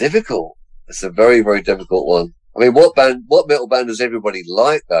 that's difficult. It's a very, very difficult one. I mean, what metal band does everybody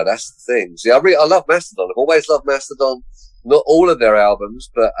like, though? That's the thing. See, I love Mastodon. I've always loved Mastodon. Not all of their albums,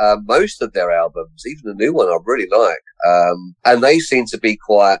 but most of their albums, even the new one, I really like. And they seem to be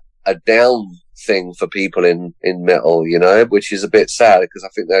quite a down thing for people in metal, which is a bit sad because I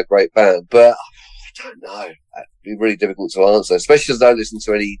think they're a great band. But I don't know. It'd be really difficult to answer, especially as I don't listen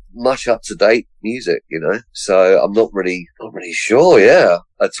to any much up-to-date music, So I'm not really sure,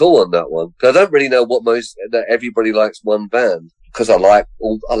 at all on that one. Because I don't really know that everybody likes one band. Because I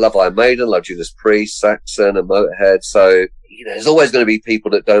love Iron Maiden, love Judas Priest, Saxon, and Motorhead. So, there's always going to be people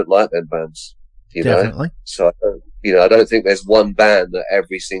that don't like them bands, Definitely. So, You know, I don't think there's one band that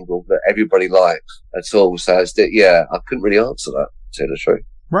everybody likes at all. So I couldn't really answer that, to tell the truth.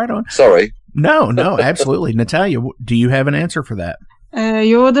 Right on. Sorry. No, absolutely. Natalia, do you have an answer for that?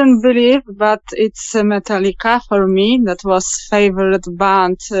 You wouldn't believe, but it's Metallica for me. That was favorite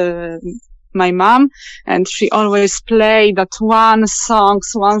band, my mom, and she always played that one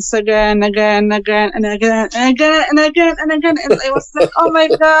songs once again, and again, and again. And I was like, oh my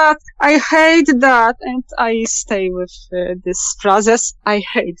God, I hate that. And I stay with this process. I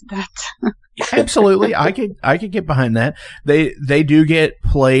hate that. Absolutely. I could get behind that. They do get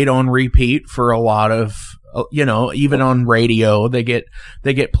played on repeat for a lot of, even on radio, they get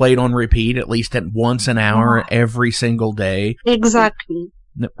played on repeat at least at once an hour every single day. Exactly.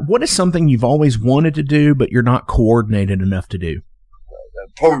 What is something you've always wanted to do, but you're not coordinated enough to do?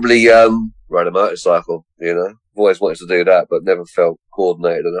 Probably ride a motorcycle, I've always wanted to do that, but never felt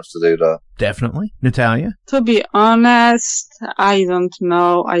coordinated enough to do that. Definitely. Natalia? To be honest, I don't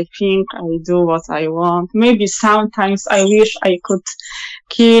know. I think I do what I want. Maybe sometimes I wish I could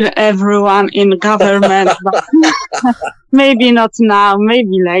kill everyone in government, but maybe not now,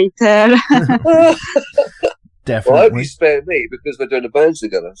 maybe later. Definitely. Well, I hope you spare me because we're doing a band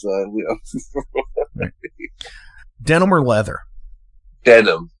together. So, Denim or leather?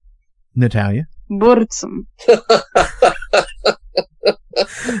 Denim. Natalia? Burcum.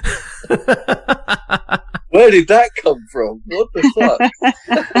 Where did that come from? What the fuck?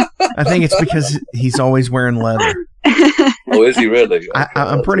 I think it's because he's always wearing leather. Oh, is he really? Okay,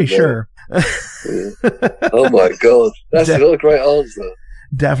 I'm pretty sure. Oh my God. That's not a great answer.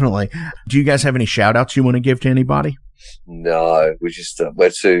 Definitely. Do you guys have any shout outs you want to give to anybody? No, we just we're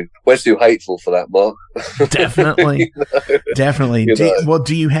too hateful for that, Mark. Definitely. Definitely.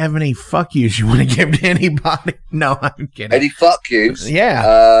 Do you have any fuck yous you want to give to anybody? No, I'm kidding. Any fuck yous?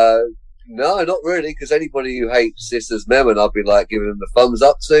 Yeah. No, not really, because anybody who hates Sisters Memon, I'll be like giving them the thumbs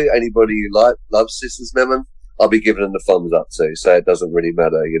up to. Anybody who loves Sisters Memon, I'll be giving them the thumbs up to, so it doesn't really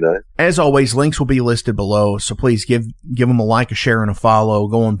matter, As always, links will be listed below, so please give them a like, a share, and a follow.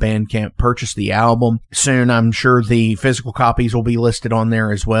 Go on Bandcamp, purchase the album. Soon, I'm sure the physical copies will be listed on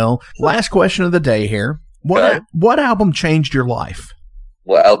there as well. Last question of the day here. What album changed your life?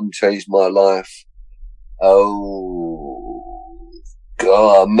 What album changed my life? Oh,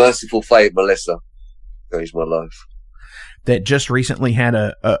 God, Merciful Fate, Melissa. Changed my life. That just recently had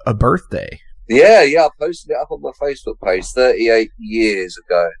a birthday. Yeah, I posted it up on my Facebook page 38 years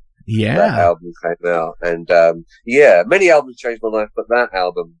ago. Yeah. That album came out. And, many albums changed my life, but that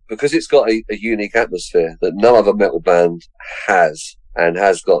album, because it's got a unique atmosphere that no other metal band has and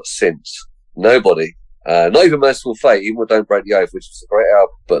has got since. Nobody. Not even Merciful Fate, even with Don't Break the Oath, which was a great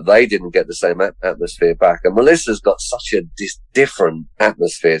album, but they didn't get the same atmosphere back. And Melissa's got such a different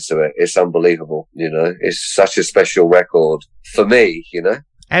atmosphere to it. It's unbelievable, It's such a special record for me,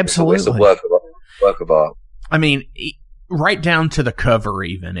 Absolutely. It's a work of art. I mean, right down to the cover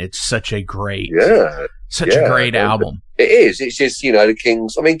even. It's such a great a great album. It is. It's just, the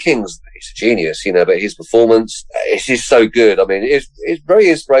King's, he's a genius, but his performance, it's just so good. I mean, it's very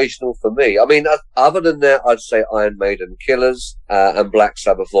inspirational for me. I mean, other than that, I'd say Iron Maiden Killers, and Black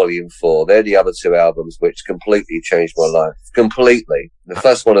Sabbath Volume 4. They're the other two albums which completely changed my life. Completely. The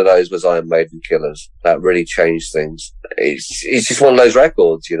first one of those was Iron Maiden Killers. That really changed things. It's just one of those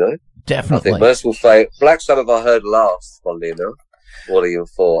records, Definitely. I think Merciful Fate, Black Sabbath I heard last, funnily enough, Volume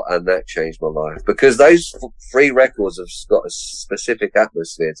 4, and that changed my life. Because those three records have got a specific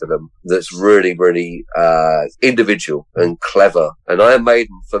atmosphere to them that's really, really individual and clever. And Iron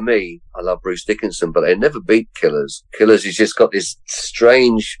Maiden, for me, I love Bruce Dickinson, but they never beat Killers. Killers has just got this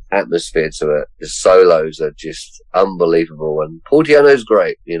strange atmosphere to it. The solos are just unbelievable. And Paul Di'Anno's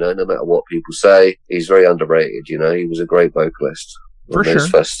great, no matter what people say. He's very underrated, he was a great vocalist. For sure.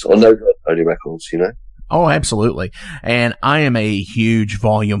 On those early records, Oh, absolutely. And I am a huge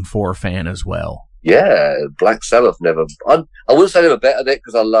Volume 4 fan as well. Yeah, Black Sabbath never... I wouldn't say they were better than it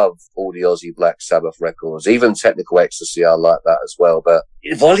because I love all the Aussie Black Sabbath records. Even Technical Ecstasy, I like that as well. But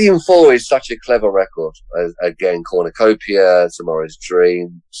Volume 4 is such a clever record. Again, Cornucopia, Tomorrow's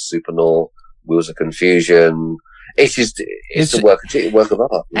Dream, Supernaut, Wheels of Confusion... It's a work of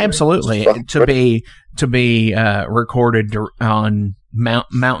art. Absolutely. To be recorded on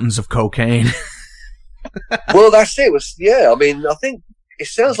mountains of cocaine. Well, that's it. I think it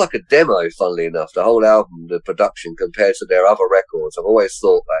sounds like a demo, funnily enough, the whole album, the production compared to their other records. I've always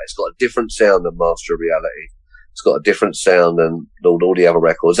thought that it's got a different sound than Master of Reality. It's got a different sound than all the other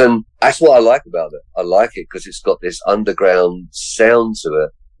records. And that's what I like about it. I like it because it's got this underground sound to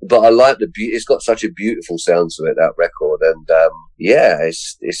it but I like it's got such a beautiful sound to it, that record. And,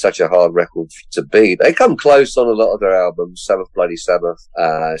 it's such a hard record to beat. They come close on a lot of their albums, Sabbath, Bloody Sabbath,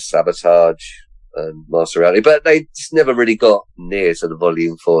 Sabotage, and Master Reality, but they just never really got near to the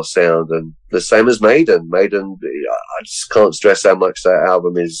Volume 4 sound. And the same as Maiden, I just can't stress how much that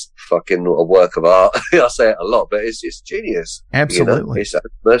album is fucking a work of art. I say it a lot, but it's genius. Absolutely. It's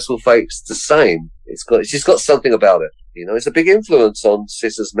Merciful Fate's the same. It's just got something about it. It's a big influence on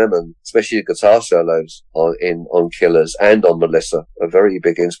Scissor's Memon, especially the guitar solos on Killers and on Melissa. A very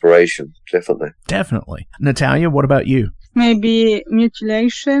big inspiration, definitely. Definitely. Natalia, what about you? Maybe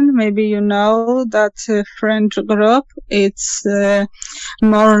Mutilation. Maybe you know that French group. It's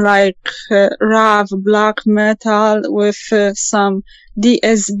more like rough black metal with some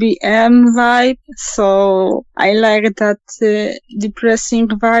DSBM vibe. So I like that depressing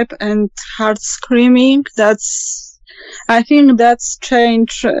vibe and hard screaming. I think that's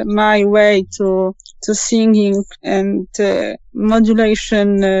changed my way to singing and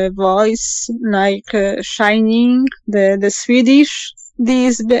modulation voice, like Shining, the Swedish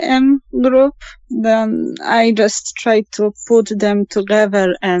DSBM group. Then I just try to put them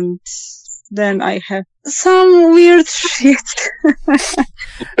together, and then I have some weird shit.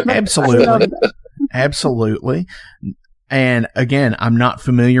 Absolutely. Absolutely. And again, I'm not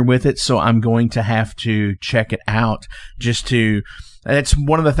familiar with it, so I'm going to have to check it out it's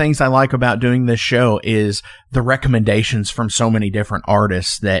one of the things I like about doing this show is the recommendations from so many different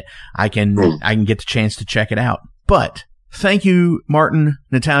artists that I can get the chance to check it out. But thank you, Martin,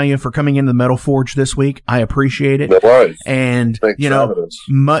 Natalia, for coming into the Metal Forge this week. I appreciate it. No worries. And,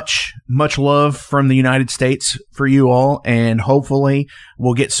 much love from the United States for you all. And hopefully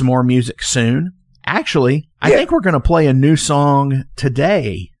we'll get some more music soon. Actually, I think we're going to play a new song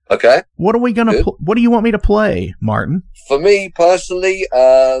today. Okay. What do you want me to play, Martin? For me personally,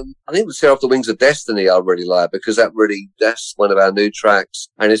 I think the Tear Off the Wings of Destiny I really like, because that's one of our new tracks.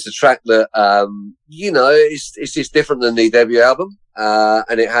 And it's a track that, it's just different than the debut album.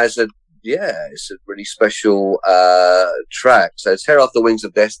 And it has it's a really special, track. So Tear Off the Wings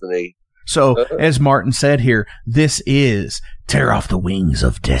of Destiny. So, as Martin said here, this is Tear Off the Wings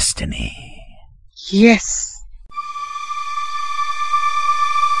of Destiny. Yes.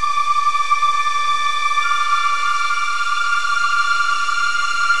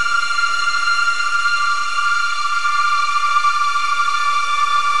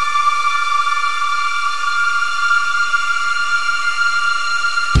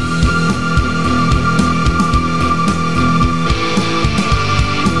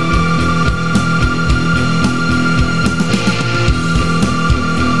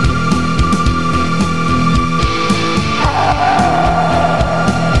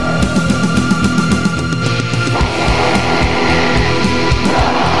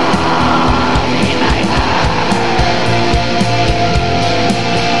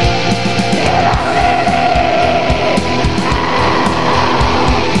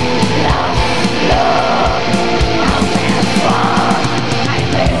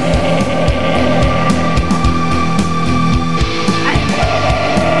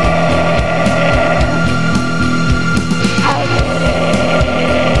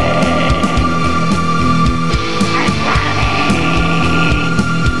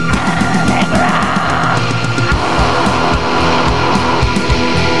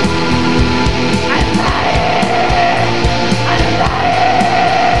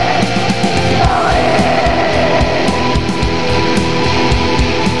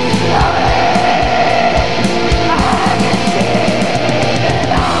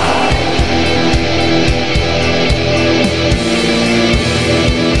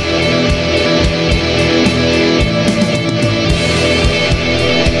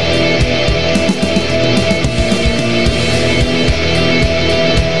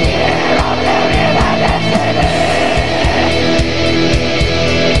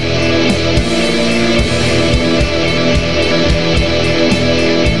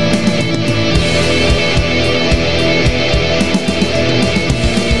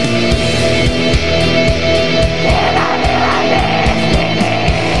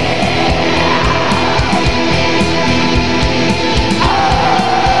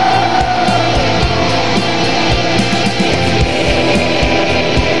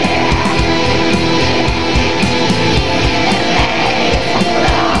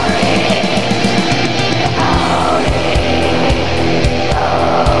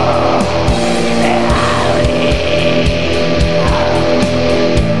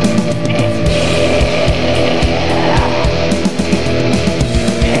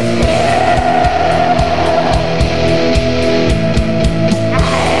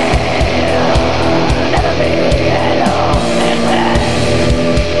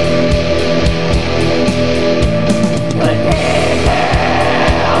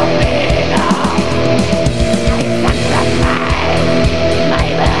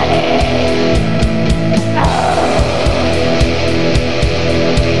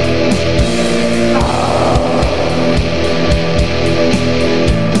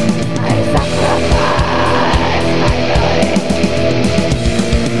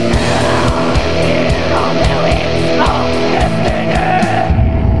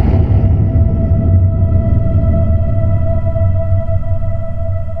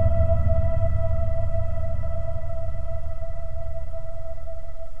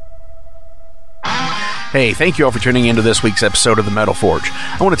 Hey, thank you all for tuning into this week's episode of the Metal Forge.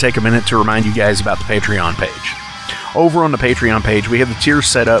 I want to take a minute to remind you guys about the Patreon page. Over on the Patreon page, we have the tiers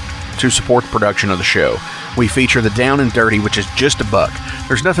set up to support the production of the show. We feature the Down and Dirty, which is just $1.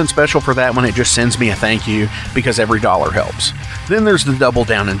 There's nothing special for that one, it just sends me a thank you because every dollar helps. Then there's the Double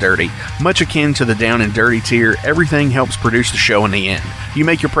Down and Dirty. Much akin to the Down and Dirty tier, everything helps produce the show in the end. You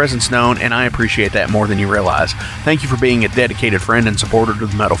make your presence known, and I appreciate that more than you realize. Thank you for being a dedicated friend and supporter to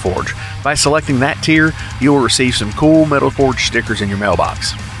the Metal Forge. By selecting that tier, you will receive some cool Metal Forge stickers in your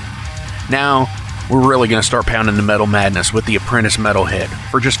mailbox. Now, we're really going to start pounding the metal madness with the Apprentice Metalhead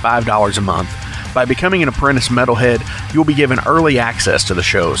for just $5 a month. By becoming an Apprentice Metalhead, you'll be given early access to the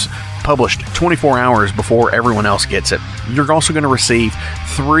shows, published 24 hours before everyone else gets it. You're also going to receive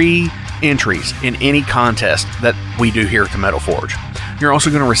 3 entries in any contest that we do here at the Metal Forge. You're also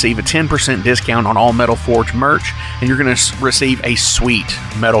going to receive a 10% discount on all Metal Forge merch, and you're going to receive a sweet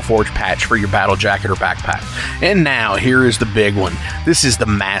Metal Forge patch for your battle jacket or backpack. And now, here is the big one. This is the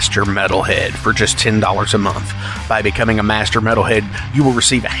Master Metalhead for just $10 a month. By becoming a Master Metalhead, you will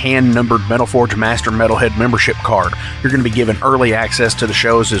receive a hand-numbered Metal Forge Master Metalhead membership card. You're going to be given early access to the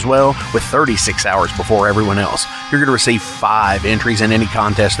shows as well, with 36 hours before everyone else. You're going to receive 5 entries in any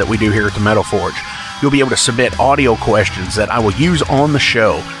contest that we do here at the Metal Forge. You'll be able to submit audio questions that I will use on the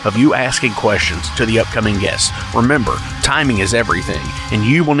show of you asking questions to the upcoming guests. Remember, timing is everything, and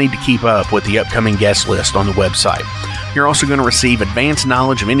you will need to keep up with the upcoming guest list on the website. You're also going to receive advanced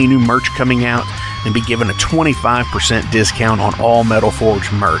knowledge of any new merch coming out and be given a 25% discount on all Metal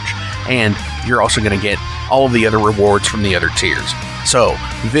Forge merch. And you're also going to get all of the other rewards from the other tiers. So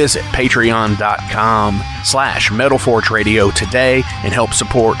visit patreon.com/Metal Forge Radio today and help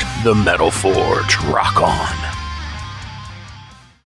support the Metal Forge. Rock on.